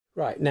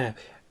Right, now,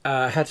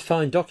 how to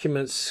find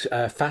documents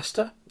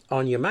faster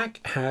on your Mac,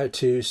 how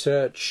to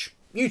search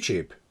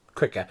YouTube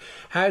quicker,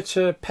 how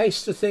to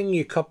paste the thing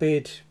you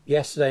copied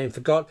yesterday and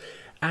forgot,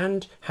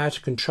 and how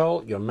to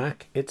control your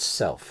Mac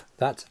itself.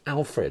 That's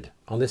Alfred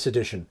on this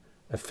edition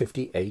of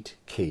 58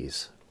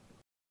 Keys.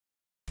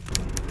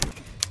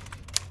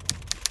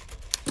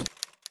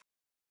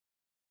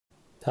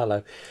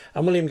 Hello,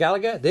 I'm William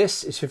Gallagher.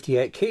 This is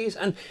 58 Keys,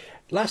 and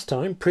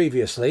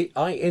previously,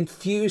 I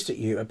enthused at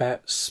you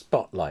about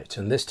Spotlight,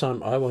 and this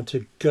time I want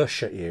to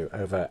gush at you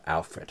over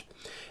Alfred.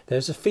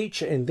 There's a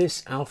feature in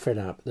this Alfred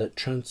app that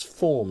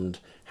transformed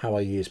how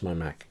I use my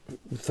Mac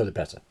for the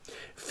better.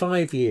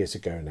 5 years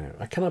ago now.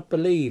 I cannot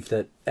believe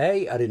that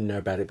A, I didn't know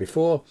about it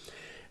before,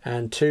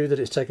 and 2, that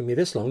it's taken me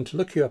this long to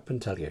look you up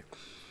and tell you.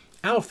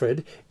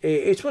 Alfred,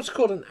 it's what's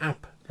called an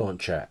app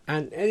launcher,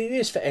 and it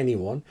is for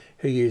anyone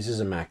who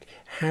uses a Mac.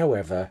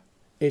 However,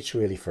 it's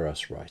really for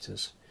us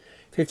writers.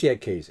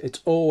 58 Keys,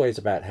 it's always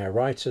about how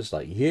writers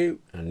like you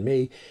and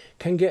me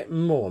can get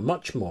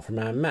much more from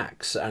our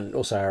Macs and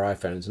also our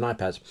iPhones and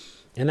iPads.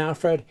 And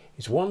Alfred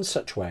is one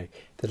such way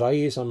that I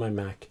use on my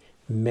Mac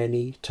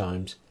many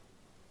times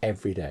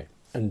every day.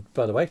 And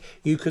by the way,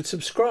 you could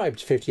subscribe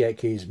to 58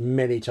 Keys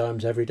many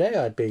times every day.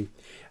 I'd be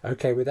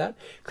okay with that.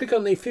 Click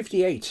on the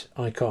 58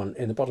 icon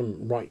in the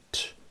bottom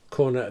right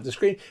corner of the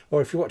screen,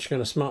 or if you're watching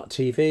on a smart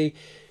TV,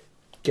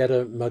 get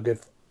a mug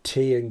of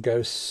tea and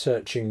go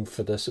searching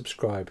for the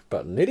subscribe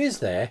button. It is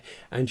there,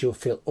 and you'll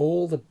feel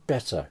all the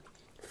better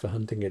for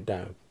hunting it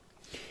down.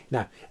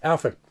 Now,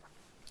 Alfred,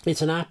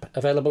 it's an app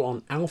available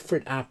on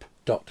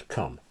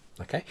alfredapp.com.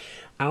 Okay,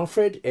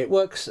 Alfred, it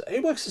works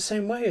the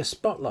same way as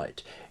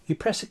Spotlight. You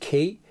press a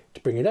key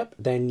to bring it up,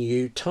 then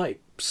you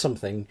type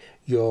something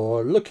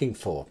you're looking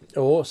for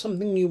or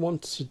something you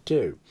want to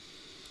do.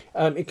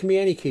 It can be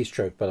any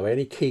keystroke, by the way,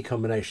 any key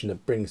combination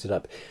that brings it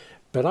up.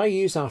 But I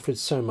use Alfred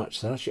so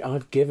much that actually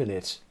I've given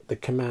it the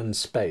command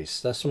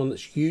space. That's the one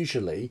that's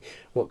usually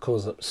what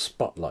calls up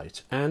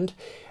Spotlight. And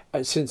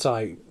since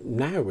I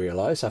now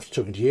realise, after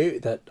talking to you,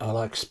 that I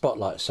like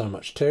Spotlight so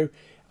much too,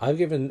 I've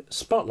given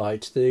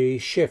Spotlight the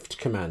Shift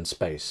command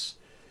space.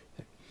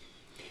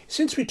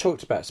 Since we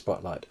talked about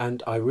Spotlight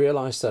and I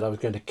realised that I was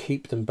going to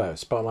keep them both,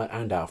 Spotlight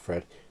and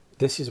Alfred,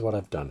 this is what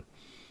I've done.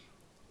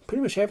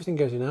 Pretty much everything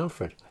goes in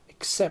Alfred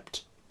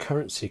except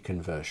currency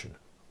conversion.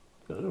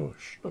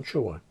 Not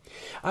sure why.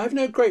 I have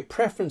no great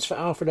preference for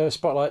Alfred over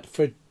Spotlight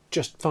for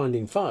just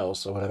finding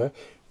files or whatever,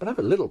 but I have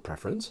a little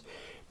preference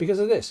because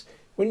of this.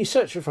 When you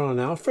search for a file on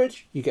Alfred,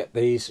 you get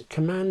these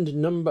command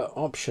number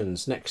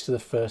options next to the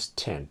first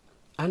 10,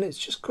 and it's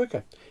just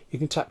quicker. You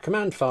can tap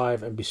command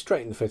 5 and be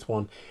straight in the 5th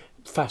one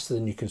faster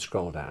than you can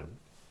scroll down.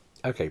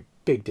 Okay,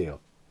 big deal.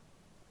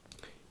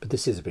 But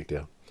this is a big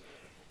deal.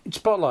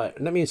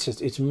 Spotlight, let me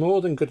insist, it's more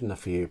than good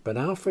enough for you, but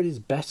Alfred is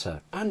better.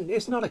 And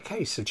it's not a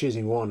case of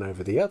choosing one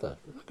over the other.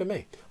 Look at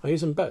me, I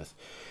use them both.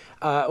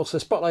 Also,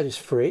 Spotlight is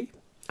free.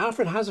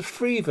 Alfred has a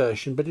free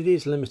version, but it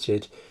is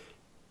limited,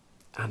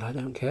 and I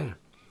don't care.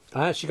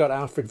 I actually got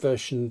Alfred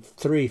version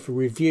 3 for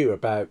review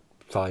about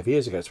 5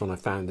 years ago. It's when I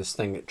found this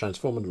thing that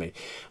transformed me.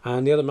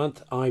 And the other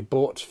month, I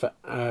bought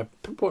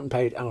and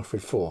paid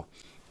Alfred 4.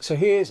 So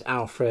here's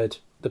Alfred,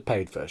 the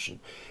paid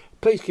version.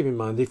 Please keep in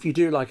mind that if you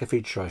do like a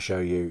feature I show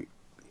you,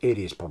 it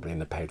is probably in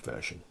the paid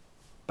version,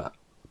 but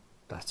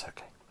that's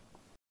okay.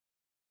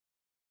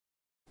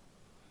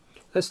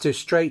 Let's do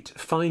straight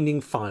finding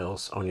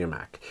files on your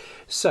Mac.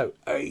 So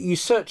you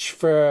search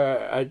for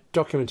a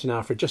document in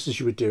Alfred just as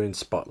you would do in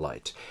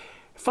Spotlight.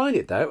 Find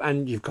it though,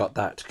 and you've got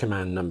that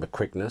command number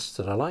quickness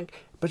that I like,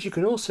 but you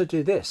can also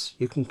do this.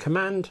 You can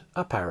command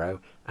up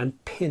arrow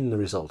and pin the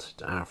result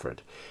to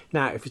Alfred.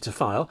 Now, if it's a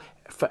file,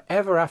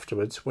 forever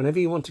afterwards, whenever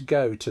you want to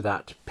go to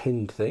that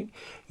pinned thing,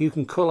 you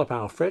can call up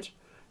Alfred,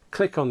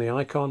 click on the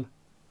icon,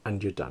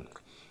 and you're done.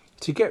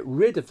 To get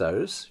rid of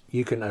those,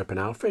 you can open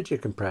Alfred, you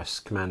can press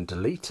Command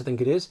Delete, I think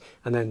it is,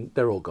 and then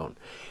they're all gone.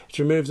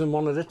 To remove them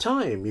one at a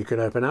time, you can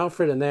open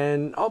Alfred and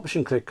then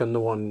Option click on the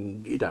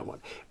one you don't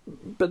want.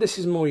 But this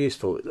is more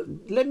useful.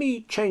 Let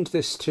me change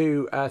this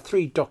to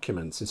 3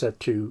 documents instead of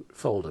 2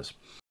 folders.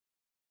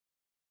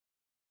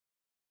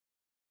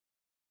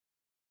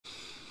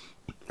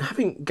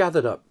 Having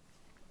gathered up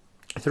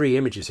 3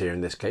 images here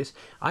in this case,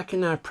 I can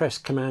now press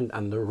Command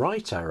and the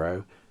right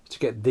arrow to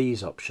get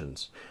these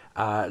options.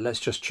 Let's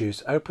just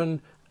choose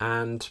open,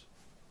 and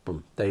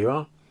boom, there you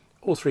are.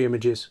 All 3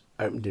 images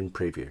opened in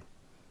preview.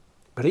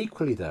 But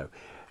equally though,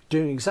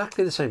 doing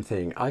exactly the same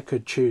thing, I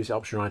could choose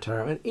option right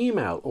arrow and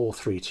email all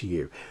 3 to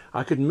you.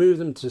 I could move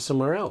them to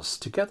somewhere else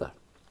together.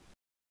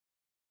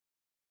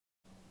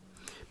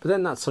 But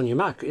then that's on your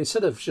Mac.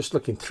 Instead of just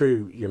looking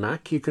through your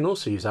Mac, you can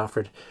also use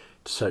Alfred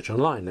to search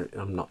online.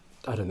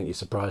 I don't think you're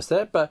surprised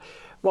there, but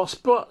while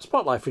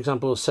Spotlight, for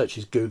example,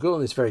 searches Google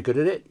and is very good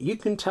at it, you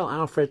can tell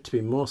Alfred to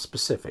be more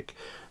specific,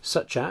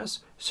 such as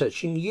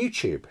searching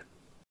YouTube.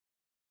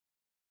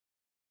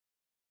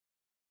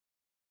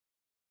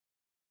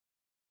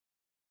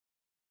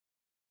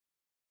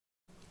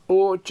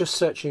 Or just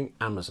searching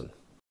Amazon.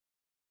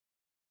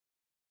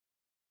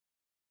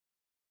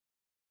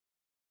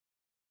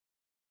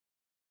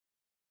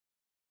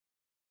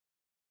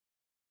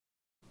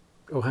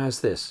 Or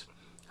how's this?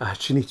 I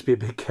actually need to be a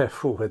bit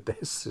careful with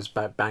this. It's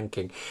about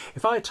banking.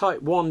 If I type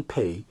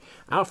 1p,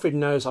 Alfred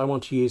knows I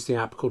want to use the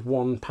app called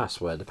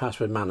 1Password, the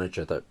password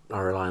manager that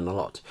I rely on a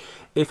lot.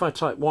 If I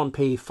type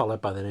 1p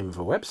followed by the name of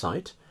a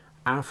website,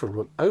 Alfred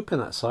will open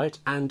that site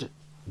and,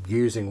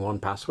 using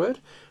 1Password,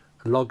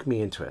 log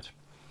me into it.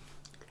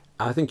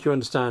 I think you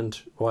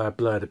understand why I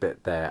blurred a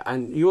bit there,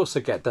 and you also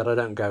get that I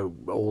don't go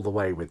all the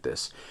way with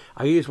this.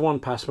 I use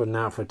 1Password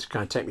now for it to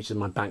kind of take me to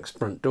my bank's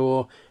front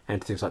door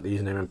and things like the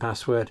username and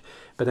password,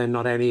 but then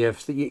not any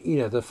of the, you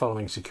know, the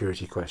following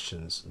security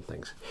questions and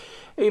things.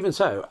 Even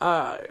so,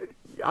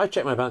 I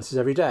check my balances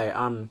every day.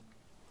 I'm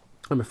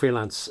a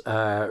freelance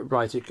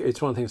writer.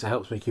 It's one of the things that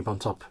helps me keep on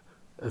top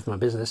of my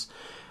business.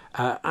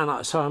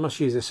 So I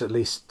must use this at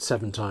least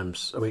 7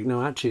 times a week.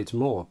 No, actually it's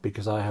more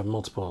because I have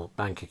multiple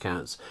bank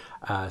accounts,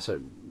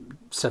 so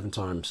 7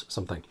 times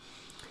something.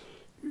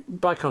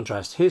 By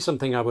contrast, here's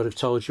something I would have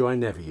told you I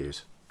never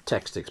use: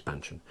 text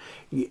expansion.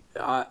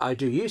 I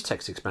do use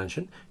text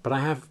expansion, but I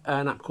have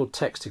an app called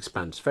Text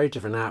Expand. It's a very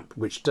different app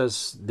which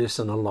does this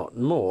and a lot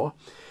more.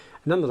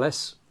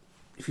 Nonetheless,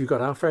 if you've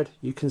got Alfred,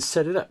 you can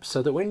set it up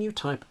so that when you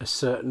type a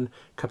certain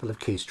couple of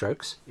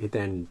keystrokes, it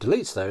then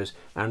deletes those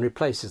and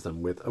replaces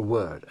them with a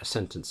word, a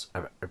sentence,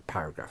 a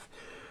paragraph,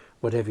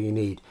 whatever you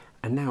need.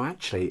 And now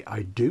actually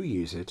I do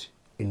use it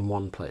in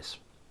one place.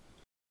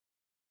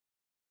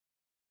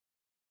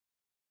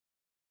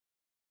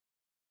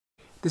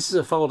 This is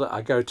a folder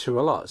I go to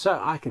a lot, so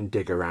I can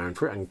dig around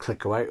for it and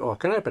click away, or I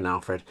can open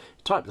Alfred,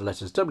 type the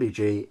letters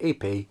WG,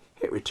 EP,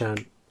 hit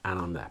return, and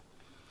I'm there.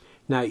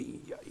 Now,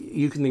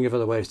 you can think of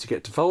other ways to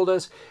get to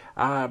folders,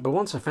 but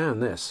once I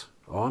found this,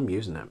 I'm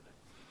using it.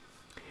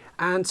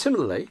 And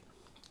similarly,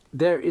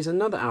 there is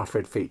another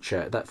Alfred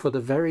feature that for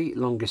the very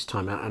longest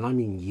time, and I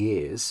mean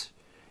years,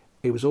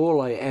 it was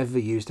all I ever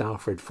used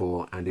Alfred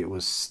for, and it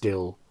was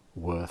still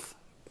worth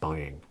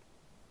buying.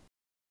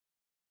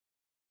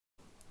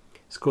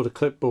 It's called a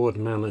clipboard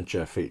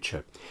manager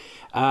feature.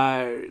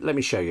 Let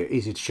me show you.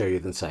 Easy to show you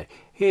than say.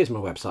 Here's my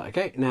website.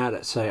 Okay, now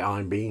let's say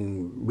I'm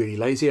being really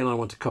lazy and I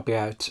want to copy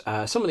out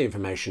some of the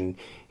information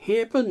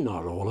here, but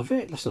not all of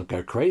it. Let's not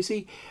go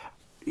crazy.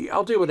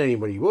 I'll do what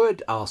anybody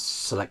would. I'll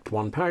select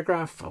one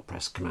paragraph. I'll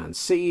press Command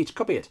C to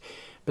copy it.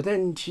 But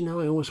then, do you know,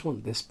 I always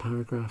want this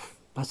paragraph.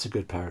 That's a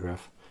good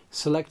paragraph.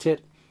 Select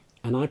it,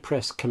 and I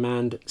press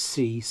Command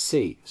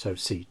CC, so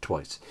C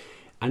twice.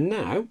 And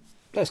now,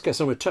 let's go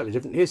somewhere totally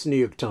different. Here's the New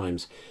York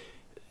Times.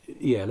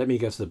 Yeah, let me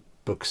go to the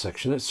book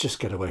section. Let's just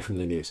get away from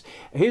the news.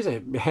 Here's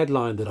a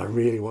headline that I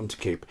really want to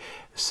keep.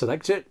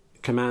 Select it,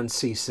 Command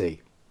CC.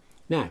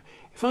 Now,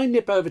 if I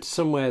nip over to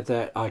somewhere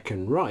that I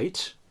can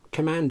write,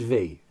 Command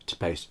V to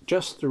paste.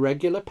 Just the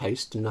regular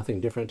paste,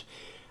 nothing different.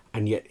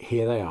 And yet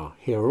here they are.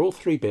 Here are all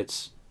 3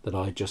 bits that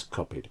I just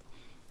copied.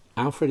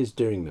 Alfred is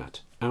doing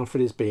that.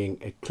 Alfred is being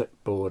a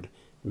clipboard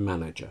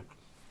manager.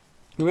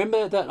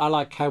 Remember that I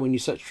like how when you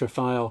search for a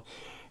file,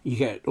 you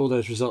get all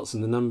those results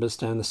and the numbers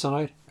down the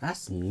side?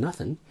 That's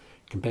nothing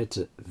compared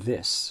to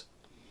this.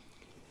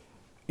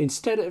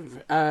 Instead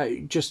of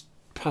just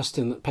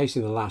pasting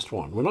the last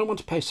one, when I want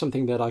to paste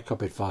something that I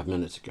copied 5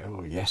 minutes ago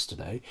or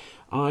yesterday,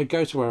 I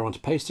go to where I want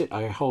to paste it,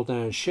 I hold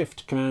down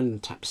Shift, Command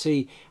and tap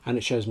C, and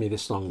it shows me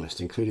this long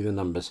list, including the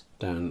numbers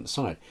down the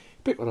side.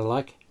 Pick what I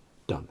like,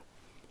 done.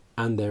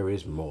 And there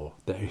is more.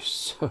 There is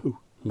so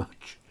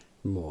much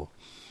more.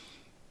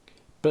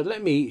 But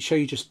let me show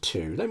you just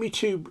 2. Let me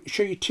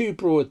show you 2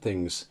 broad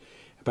things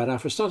about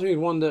Alfred, starting with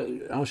one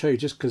that I'll show you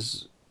just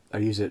because I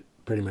use it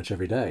pretty much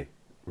every day,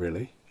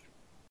 really.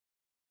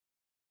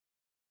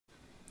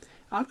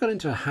 I've got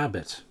into a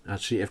habit,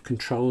 actually, of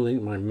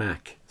controlling my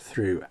Mac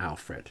through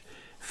Alfred.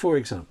 For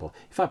example,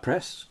 if I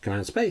press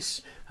Command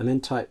Space and then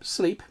type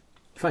sleep,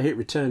 if I hit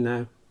return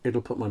now,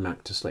 it'll put my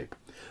Mac to sleep.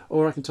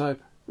 Or I can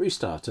type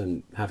restart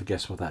and have a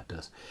guess what that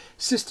does.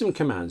 System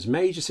commands,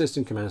 major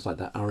system commands like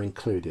that are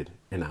included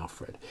in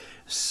Alfred.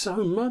 So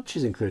much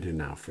is included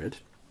in Alfred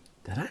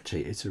that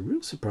actually it's a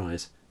real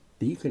surprise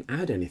that you can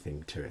add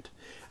anything to it.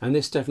 And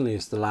this definitely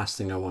is the last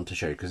thing I want to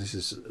show you because this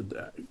is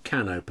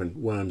can open,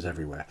 worms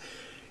everywhere.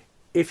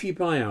 If you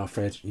buy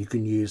Alfred, you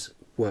can use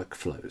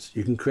workflows.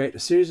 You can create a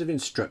series of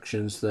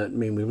instructions that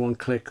mean with one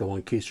click or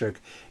one keystroke,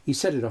 you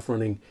set it off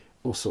running,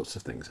 all sorts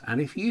of things.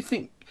 And if you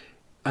think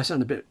I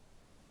sound a bit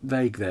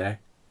vague there,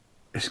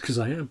 it's because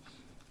I am.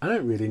 I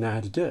don't really know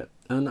how to do it.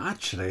 And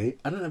actually,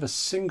 I don't have a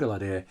single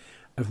idea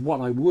of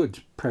what I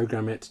would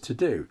program it to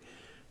do,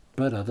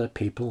 but other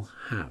people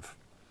have.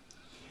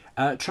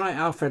 Try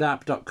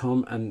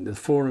alfredapp.com and the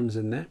forums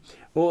in there,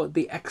 or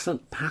the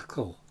excellent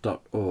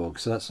packle.org.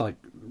 So that's like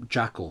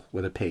jackal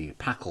with a P,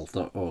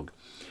 packle.org,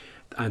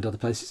 and other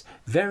places.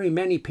 Very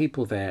many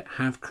people there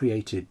have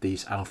created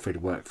these Alfred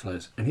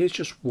workflows. And here's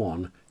just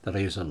one that I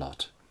use a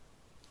lot.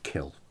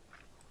 Kill.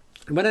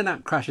 When an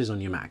app crashes on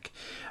your Mac,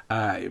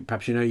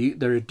 perhaps you know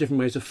there are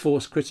different ways of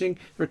force quitting.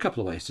 There are a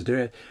couple of ways to do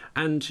it,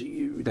 and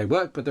they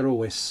work, but they're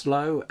always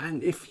slow.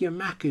 And if your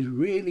Mac is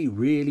really,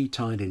 really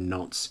tied in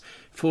knots,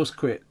 force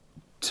quit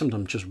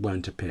sometimes just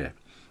won't appear.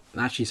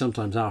 Actually,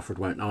 sometimes Alfred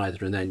won't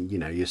either, and then, you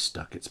know, you're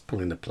stuck. It's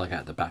pulling the plug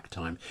out the back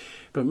time.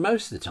 But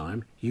most of the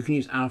time, you can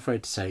use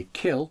Alfred to say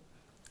kill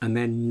and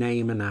then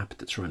name an app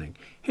that's running.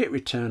 Hit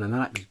return and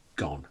that app is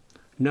gone.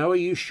 No, are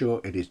you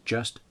sure? It is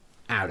just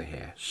out of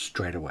here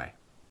straight away.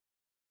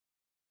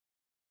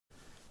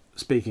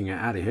 Speaking of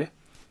out of here,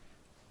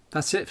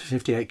 that's it for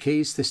 58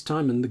 keys this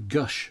time and the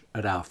gush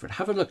at Alfred.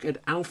 Have a look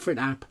at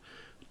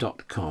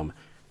alfredapp.com.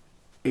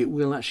 It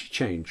will actually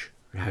change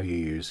how you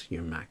use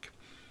your Mac.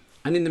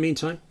 And in the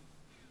meantime,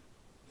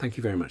 thank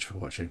you very much for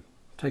watching.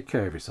 Take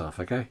care of yourself,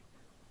 okay?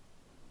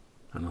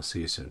 And I'll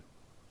see you soon.